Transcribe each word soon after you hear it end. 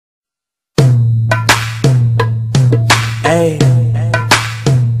Ayy,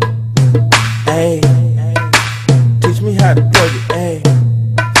 ayy, teach me how to Dougie, ayy.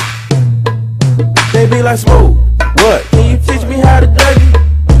 They be like, Smooth, what? Can you teach me how to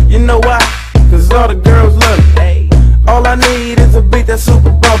Dougie? You know why? Cause all the girls love me. All I need is a beat that's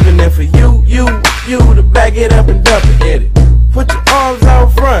super bumpin'. And for you to back it up and dump it, hit it. Put your arms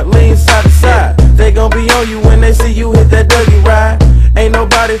out front, lean side to side. They gon' be on you when they see you hit that Dougie ride. Ain't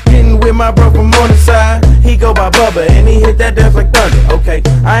nobody fitting with my bro from on the side. He go by Bubba and he hit that dance like thunder. Okay,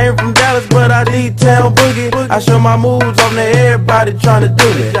 I ain't from Dallas but I D-town boogie. I show my moves on to everybody tryna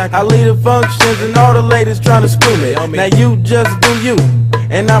do me. I lead the functions and all the ladies tryna screw me. Now you just do you,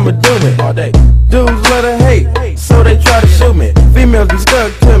 and I'ma do it all day. Dudes love to hate, so they try to shoot me. Females be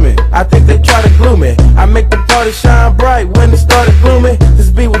stuck to me, I think they try to glue me. I make the party shine bright when it started gloomy. This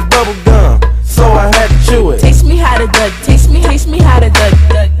beat was bubble gum, so I had to chew it. Taste me how to Doug, taste me how to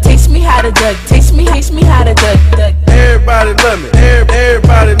Doug, taste me how to Doug, taste me how to Doug. Everybody love me,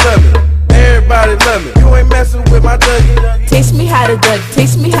 everybody love me, everybody love me. You ain't messing with my Dougie. Taste me how to Doug,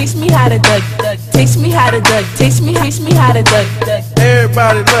 taste me how to Doug, taste me how to Doug, taste me how to Doug.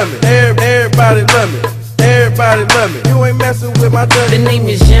 Everybody love me, everybody love me, everybody love me. You ain't messing with my Dougie. The name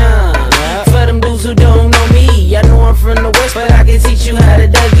is John. For them dudes who don't know me, I know I'm from the West, but I can teach you how to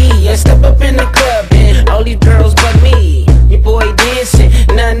Dougie. I step up in the club and all these girls bug me. Your boy dancing,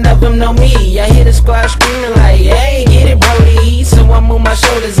 none of them know me. I hear the squad screaming like, hey, get it, Brody. So I move my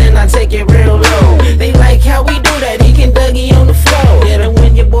shoulders and I take it real low. They like how we do that, he can Dougie on the floor. Yeah, and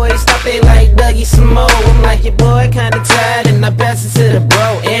when your boy stop, they like Dougie some more. I'm like, your boy kinda tired, and I pass it to the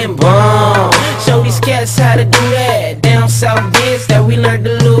bro and boom. Show these cats how to do that. Down south dance that we learned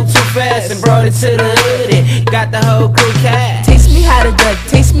a little too fast and brought it to the hood and got the whole crew cat. Taste me how to Doug,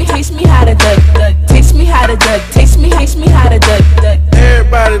 taste me how to Doug, taste me how to Doug, taste me how to Doug.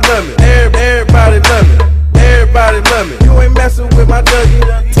 Everybody love me, everybody love me, everybody love me. You ain't messing with my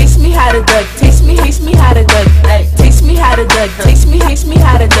Dougie. Taste me how to Doug, taste me how to Doug, taste me how to Doug, taste me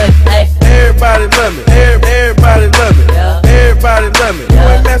how to Doug. Everybody love me, everybody love me, everybody love me. You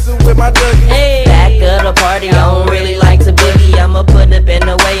ain't messing with my Dougie. Back of the party, I don't really like to boogie. I'ma put up in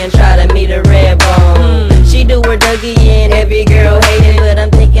the way and try to meet a red bone. She do her Dougie and every girl hating, but I'm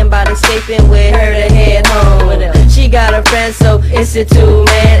thinking about escaping with her to head home. She got a friend, so it's a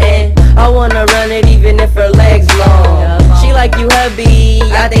two-man, and I wanna run it even if her legs long. She like you hubby,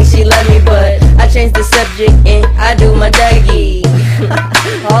 I think she love me, but I changed the subject and I do my Dougie.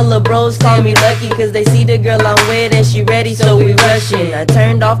 All the bros call me lucky cause they see the girl I'm with and she ready, so we rushing. I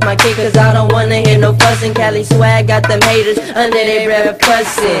turned off my kick cause I don't wanna hear no fussing. Cali swag got them haters under their breath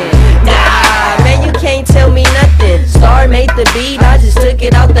cussing. Nah, man, you can't tell me nothing. Star made the beat, I just took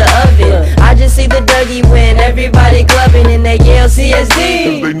it out the oven. I just see the Dougie when everybody clubbing and they yell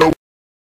CSD.